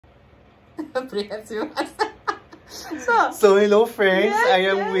Perhaps you must. So hello friends, Yes, I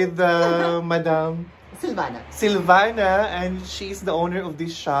am yes. with Madam Selvana, and she's the owner of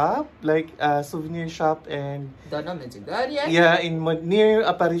this shop, like a souvenir shop, and Medjugorje. yeah, in near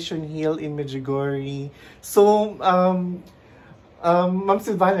Apparition Hill in Medjugorje. So Ma'am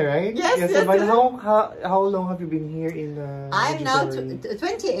Selvana, right? Yes, yes, Selvana, yes. how long have you been here in I'm now Medjugorje?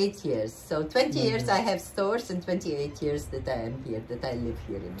 28 years. So 20 years I have stores, and 28 years that I am here, that I live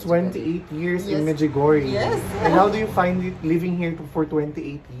here in Medjugorje. 28 years Yes. in Medjugorje. Yes. And how do you find it living here for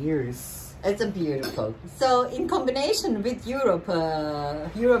 28 years? It's a beautiful. So in combination with Europe,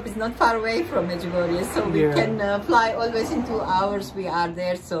 Europe is not far away from Medjugorje, so we can fly always in 2 hours. We are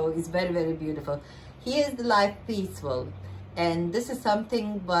there, so it's very, very beautiful. Here is the life peaceful, and this is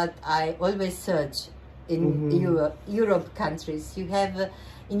something what I always search in Europe countries. You have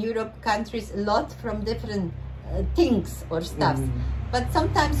in Europe countries a lot from different things or stuffs, but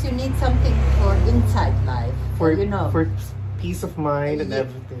sometimes you need something for inside life, for peace of mind and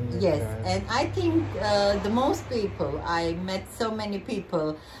everything. Yes, and I think the most people, I met so many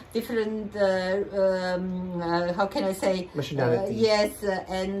people, different, how can I say? Nationalities. Yes,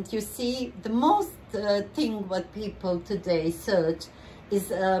 and you see the most thing what people today search is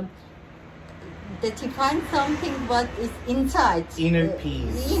that he finds something what is inside. Inner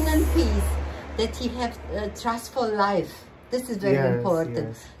peace. Inner peace, that he have a trustful life. This is very important.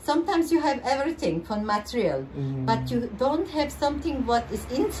 Yes. Sometimes you have everything from material, but you don't have something what is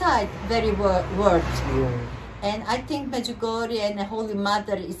inside very worth. And I think Medjugorje and the Holy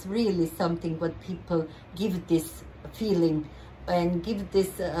Mother is really something what people give this feeling and give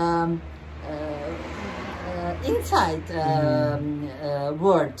this inside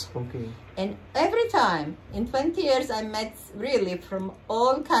word. Okay. And every time, in 20 years, I met really from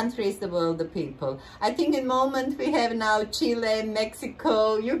all countries, the world, the people. I think in moment we have now Chile,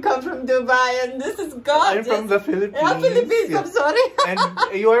 Mexico, you come from Dubai, and this is gorgeous. I'm from the Philippines. Philippines, yes. I'm sorry. And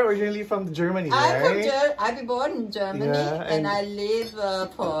you are originally from Germany, right? I was born in Germany, and I live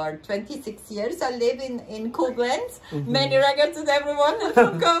for 26 years. I live in Koblenz. Many regards to everyone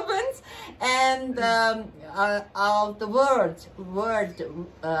from Koblenz. And of the word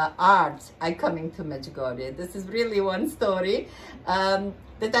art, I coming to Medjugorje. This is really one story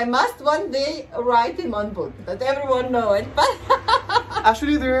that I must one day write in one book, that everyone know it. But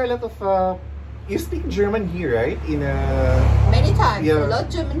actually, there are a lot of you speak German here, right? Many times, a lot of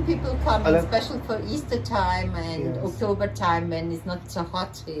German people come, especially for Easter time and October time when it's not so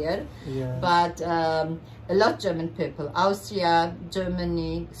hot here. But a lot of German people, Austria,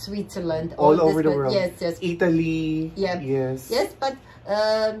 Germany, Switzerland, all over the world. Yes, yes. Italy. Yes, but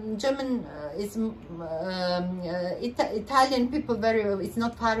German is Italian people it's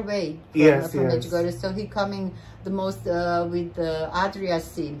not far away from Medjugorje, so he coming the most with the Adria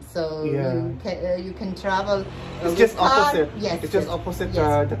Sea, so you can travel. It's just opposite. Yes, it's just opposite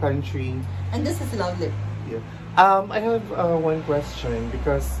the country. And this is lovely. I have one question,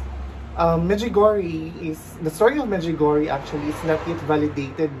 because Medjugorje is the story of Medjugorje. Actually, is not yet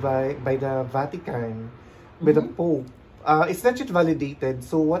validated by the Vatican, by the Pope. It's not yet validated.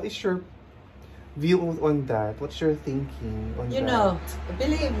 So what is your view on that? What's your thinking on that? You know,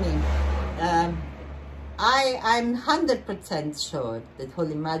 believe me, I'm 100% sure that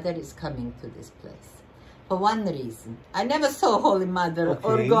Holy Mother is coming to this place. For one reason. I never saw Holy Mother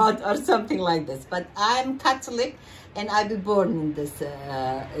or God or something like this, but I'm Catholic and I was born in this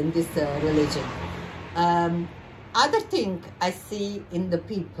religion. Other thing I see in the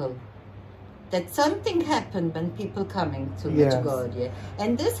people, that something happened when people coming to Medjugorje.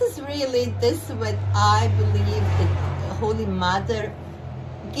 And this is what I believe that Holy Mother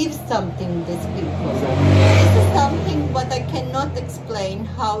gives something these people. This is something what I cannot explain,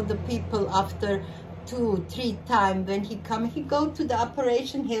 how the people after 2-3 times when he go to the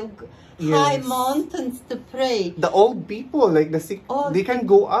Apparition Hill, high mountains to pray. The old people, like the sick, they can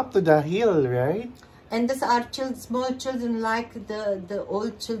go up to the hill, right? And these are small children, like the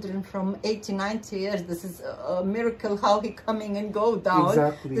old children from 80, 90 years. This is a miracle how he coming and go down.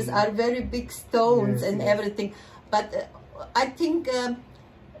 Exactly. These are very big stones and everything. But I think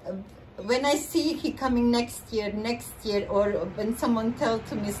when I see he coming next year, or when someone tell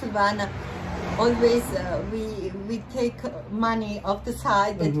to me, Selvana, always we take money off the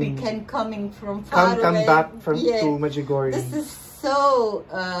side that we can coming from far away. Come back to Medjugorje. This is so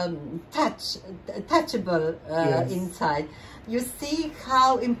touchable inside. You see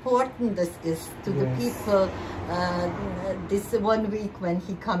how important this is to the people. This 1 week when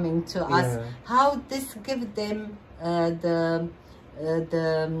he coming to us, how this give them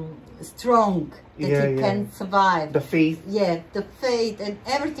strong, that he can survive. The faith. Yeah, the faith and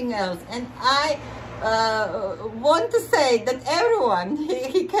everything else. And I want to say that everyone,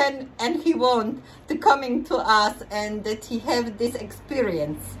 he can and he want to coming to us, and that he have this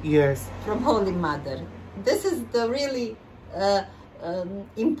experience. Yes. From Holy Mother. This is the really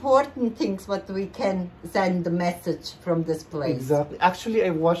important things what we can send the message from this place. Exactly. Actually,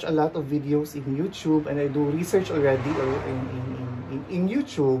 I watch a lot of videos in YouTube, and I do research already in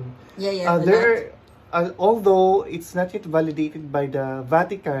YouTube. Yeah, there, although it's not yet validated by the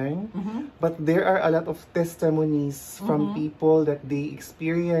Vatican, but there are a lot of testimonies from people that they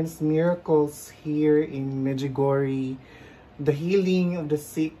experience miracles here in Medjugorje, the healing of the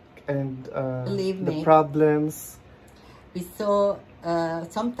sick and the problems. We saw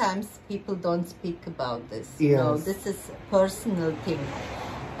sometimes people don't speak about this. Yes. No, this is a personal thing.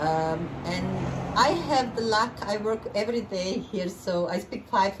 And I have the luck, I work every day here, so I speak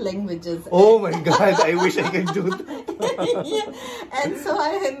 5 languages. Oh my God, I wish I could do that. Yeah. And so I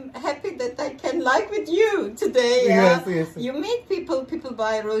am happy that I can, like with you today. Yes. You meet people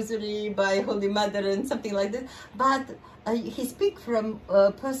buy rosary, buy Holy Mother and something like that. But he speak from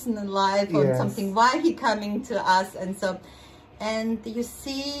personal life or something, why he coming to us and so. And you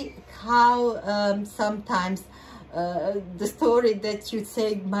see how sometimes the story that you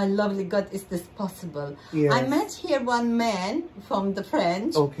say, my lovely God, is this possible? Yes. I met here one man from the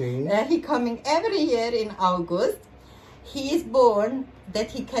French. Okay. He coming every year in August. He is born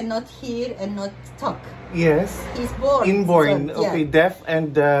that he cannot hear and not talk. Yes. He's born. Inborn. So, okay, deaf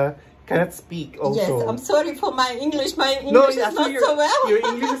and cannot speak also. Yes, I'm sorry for my English. My English is not so well. Your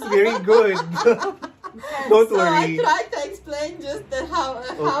English is very good. Don't worry. So I try to explain just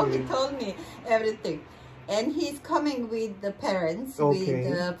how he told me everything. And he's coming with the parents, with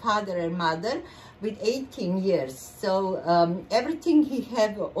the father and mother, with 18 years. So everything he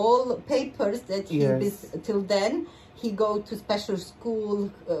have, all papers that he till then, he go to special school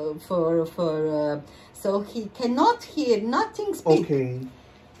so he cannot hear, nothing speak. Okay.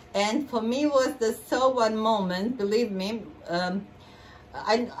 And for me was the one moment, believe me,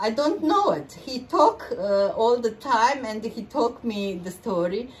 I don't know it. He talk all the time, and he talk me the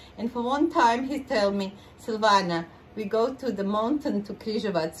story. And for one time he tell me, Selvana, we go to the mountain to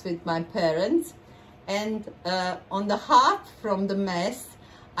Križevac with my parents, and on the half from the mass,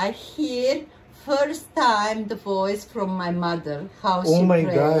 I hear first time the voice from my mother, how she pray.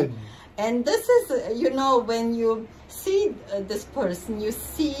 God. And this is, you know, when you see this person, you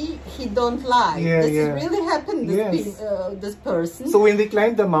see he don't lie. This really happened, this person. So when they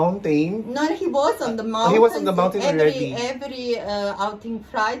climbed the mountain... No, he was on the mountain. He was on the mountain already. Every outing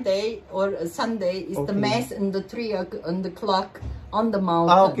Friday or Sunday is the mass and the 3 o'clock on the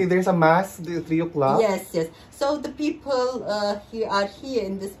mountain. Ah, okay, there's a mass at 3 o'clock? Yes. So the people are here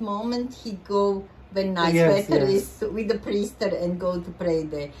in this moment, he go when night weather is with the priester and go to pray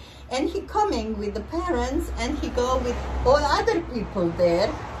there. And he coming with the parents, and he go with all other people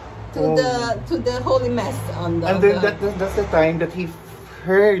there to the Holy Mass on the. And then that's the time that he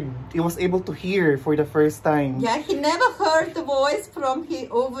was able to hear for the first time. Yeah, he never heard the voice from his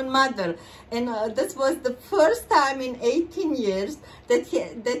own mother, and this was the first time in 18 years that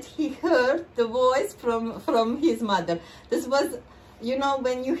he heard the voice from his mother. This was, you know,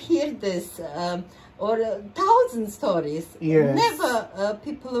 when you hear this. Or 1,000 stories. Never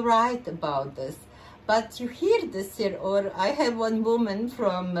people write about this. But you hear this here, or I have one woman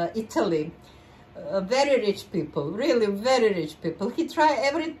from Italy, very rich people, really very rich people. He tried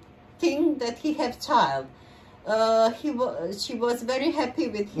everything that he have child. She was very happy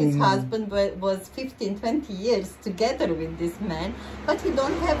with his husband, but was 15-20 years together with this man, but he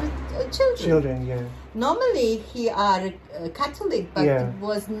don't have children. Normally he are Catholic, but it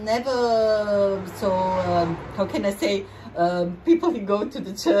was never so, how can I say, people who go to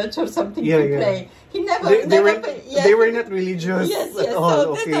the church or something to pray. He never, they were not religious at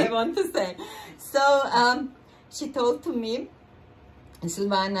all. So that I want to say. So she told to me,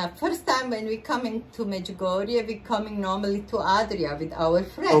 Selvana, first time when we coming to Medjugorje, we coming normally to Adria with our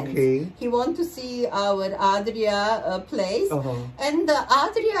friends. He want to see our Adria place. And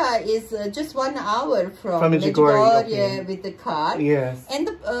Adria is just 1 hour from Medjugorje with the car. And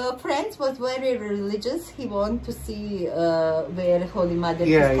the friends was very religious. He want to see where Holy Mother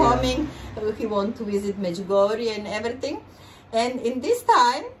is coming. He want to visit Medjugorje and everything. And in this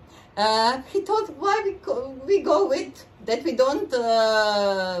time, he thought, why we go with that, we don't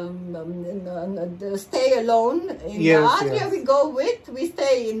stay alone in the Adria. We go with, we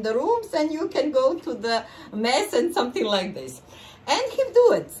stay in the rooms, and you can go to the mass and something like this. And he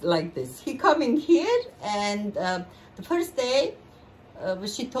do it like this. He come in here, and the first day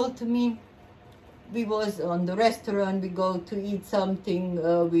she told to me, we was on the restaurant, we go to eat something,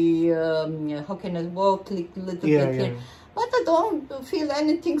 how can I walk a little bit here. But I don't feel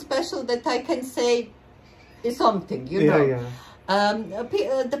anything special that I can say is something, you know.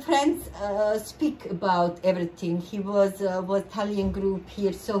 The friends speak about everything. He was Italian group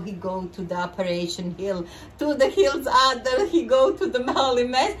here, so he go to the Operation Hill, to the hills other, he go to the Holy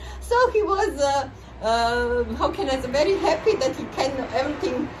Mass. So he was, how can I say, very happy that he can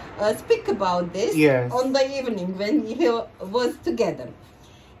everything speak about this on the evening when he was together.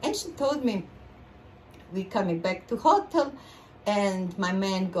 And she told me, we coming back to hotel, and my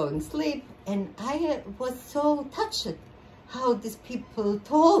man going sleep, and I was so touched how these people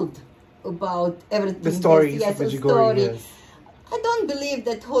told about everything. The stories of Medjugorje, I don't believe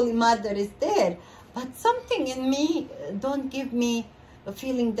that Holy Mother is there, but something in me don't give me a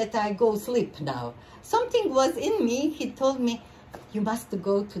feeling that I go sleep now. Something was in me. He told me, you must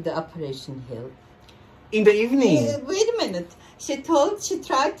go to the Operation Hill. In the evening? Wait a minute. She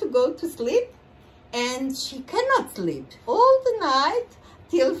tried to go to sleep, and she cannot sleep. All the night,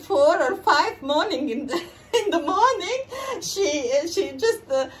 till 4 or 5 morning in the morning, she just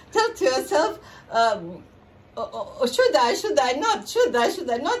tell to herself, should I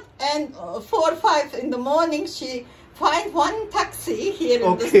not? And 4 or 5 in the morning, she find one taxi here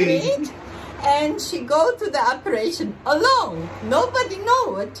in the street, and she go to the operation alone. Nobody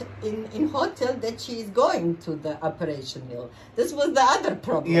know it in hotel that she is going to the Operation Hill. This was the other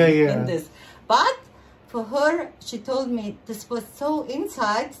problem in this. But for her, she told me this was so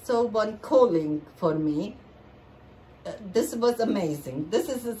inside, so one calling for me. This was amazing. This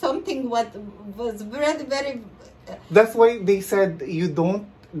is something what was very, very... That's why they said you don't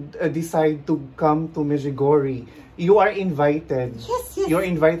decide to come to Medjugorje. You are invited. Yes. You're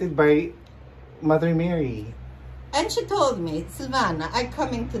invited by Mother Mary. And she told me, Selvana, I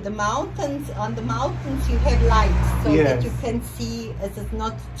coming to the mountains. On the mountains you have light, so that you can see as it's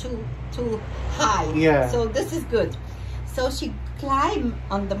not too high. So this is good. So she climb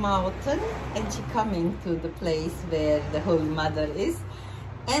on the mountain, and she coming to the place where the Holy Mother is.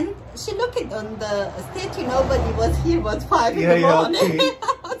 And she looked on the statue. Nobody was here. Was 5 in the morning.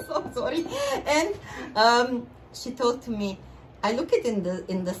 I'm so sorry. And she told to me, I look at in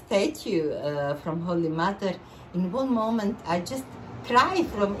the statue from Holy Mother. In one moment, I just cry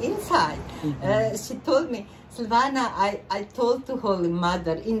from inside. She told me, Selvana, I told to Holy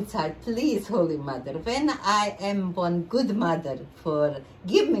Mother inside, please, Holy Mother, when I am one good mother,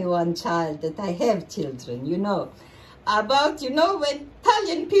 give me one child that I have children, you know. About, you know, when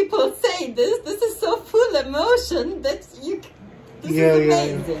Italian people say this is so full emotion that this is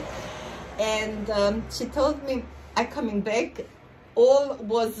amazing. And she told me, I coming back, all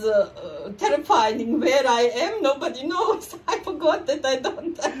was terrifying where I am. Nobody knows. I forgot that I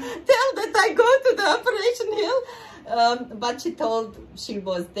don't tell that I go to the Operation Hill. But she told she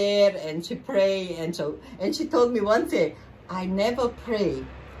was there, and she prayed, and she told me one day, I never pray.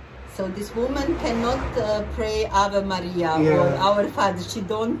 So this woman cannot pray Ave Maria or Our Father. She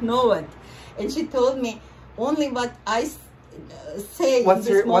don't know it. And she told me only what I say what's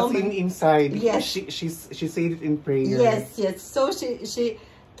in this moment. Inside. She said it in prayer. Yes. So she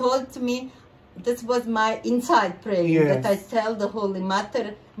told me this was my inside prayer, that I tell the Holy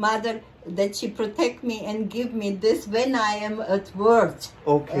Mother that she protect me and give me this when I am at work.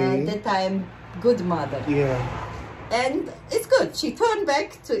 That I am good mother. And it's good. She turned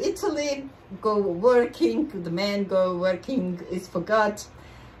back to Italy, go working. The man go working. Is forgot.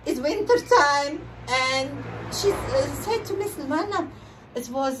 It's winter time, and she said to me, Selvana, it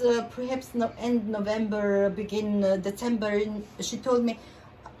was perhaps end November, begin December, and she told me,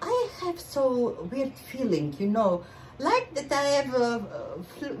 I have so weird feeling, you know, like that I have,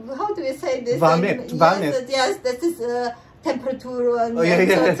 how do you say this? Vomit. Yes, that is temperature.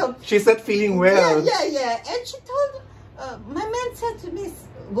 And so, she said feeling well. And she told, my man said to me,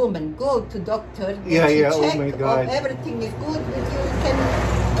 woman, go to doctor. Check oh my God. Everything is good with you. Can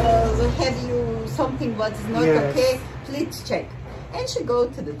have you something what is not okay? Please check. And she go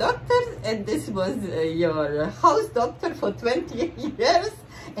to the doctor, and this was your house doctor for 20 years,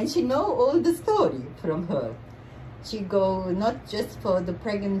 and she know all the story from her. She go not just for the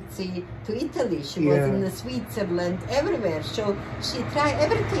pregnancy to Italy, she was in the Switzerland, everywhere. So she try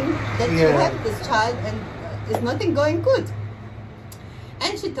everything that she have this child, and is nothing going good.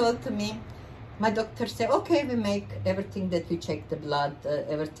 And she told to me, my doctor said, okay, we make everything that we check the blood,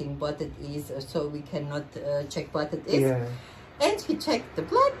 everything what it is, so we cannot check what it is. And he checked the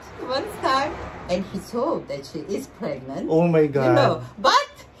blood one time, and he saw that she is pregnant. Oh my God. You know,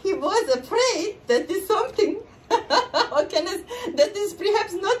 but he was afraid that is something How can I, that is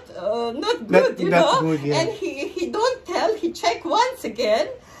perhaps not good, you know? Good, yeah. And he don't tell, he check once again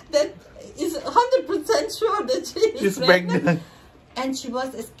that is 100% sure that she's pregnant. And she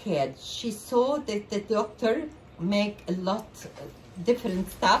was scared. She saw that the doctor make a lot different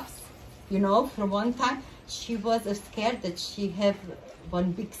stuffs, you know, from one time. She was scared that she have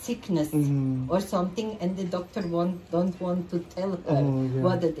one big sickness or something, and the doctor don't want to tell her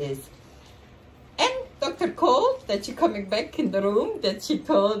what it is. And doctor called that she coming back in the room, that she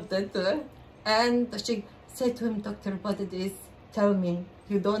told that, and she said to him, "Doctor, what it is? Tell me.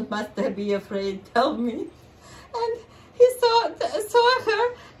 You don't must be afraid. Tell me." And he saw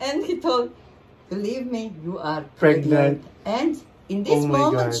her, and he told, "Believe me, you are pregnant." And in this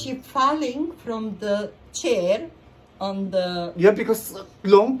moment, she falling from the chair on the... Yeah, because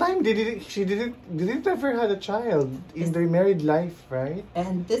long time she didn't ever had a child in their married life, right?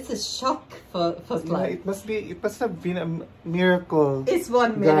 And this is shock for life. It must have been a miracle. It's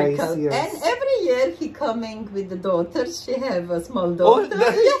one miracle. Guys, yes. And every year he coming with the daughter. She have a small daughter.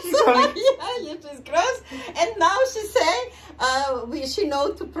 Oh, yeah, she's gross. And now she say, she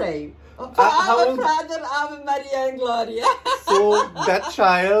know to pray. For our Father, Ave Maria and Gloria. So that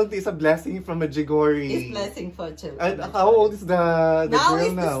child is a blessing from Medjugorje. It's blessing for children. And how old is the now girl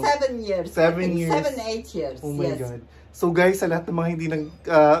it's now? 7 years. 7 years. 7, 8 years. Oh my God. So guys, sa lahat ng mga hindi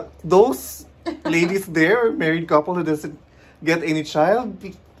those ladies there, or married couple who doesn't get any child,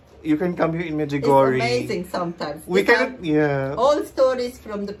 you can come here in Medjugorje. It's amazing sometimes. We cannot, all stories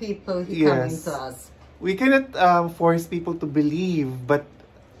from the people coming to us. We cannot force people to believe, but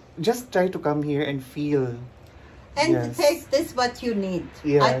just try to come here and feel. And take this what you need.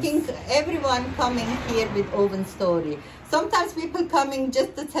 Yes. I think everyone coming here with open story. Sometimes people coming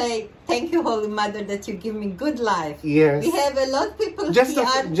just to say, "Thank you, Holy Mother, that you give me good life." Yes. We have a lot of people just here.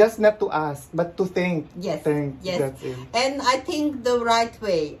 Just not to ask, but to thank. Yes. Thank. Yes. That's it. And I think the right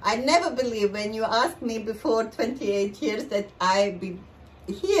way. I never believe when you asked me before 28 years that I be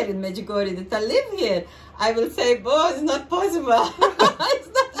here in Medjugorje, that I live here. I will say, "Oh, it's not possible."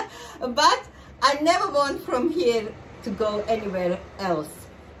 It's not. But I never want from here to go anywhere else.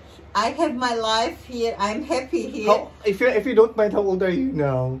 I have my life here. I'm happy here. If you don't mind, how old are you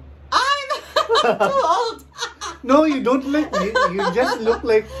now? I'm too old. No, you don't look. You just look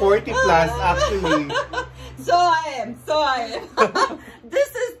like 40 plus, actually. So I am. This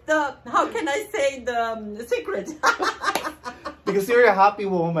is the, how can I say, the secret. Because you're a happy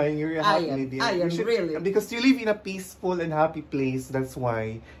woman, you're a happy lady. I am really. Because you live in a peaceful and happy place, that's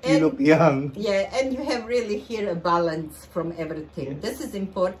why you look young. Yeah, and you have really here a balance from everything. Yes. This is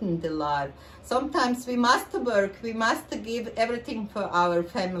important in life. Sometimes we must work, we must give everything for our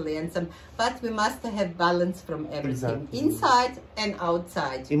family, but we must have balance from everything, inside and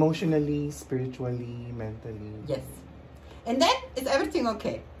outside. Emotionally, spiritually, mentally. Yes. And then is everything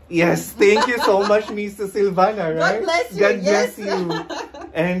okay? Yes, thank you so much, Mrs. Silvana, right? God bless you. God bless you.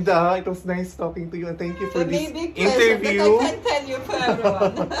 And it was nice talking to you, and thank you for this interview. That I can tell you for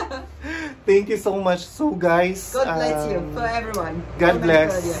everyone. Thank you so much. So guys, God bless you for everyone. God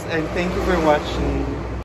bless, and thank you for watching.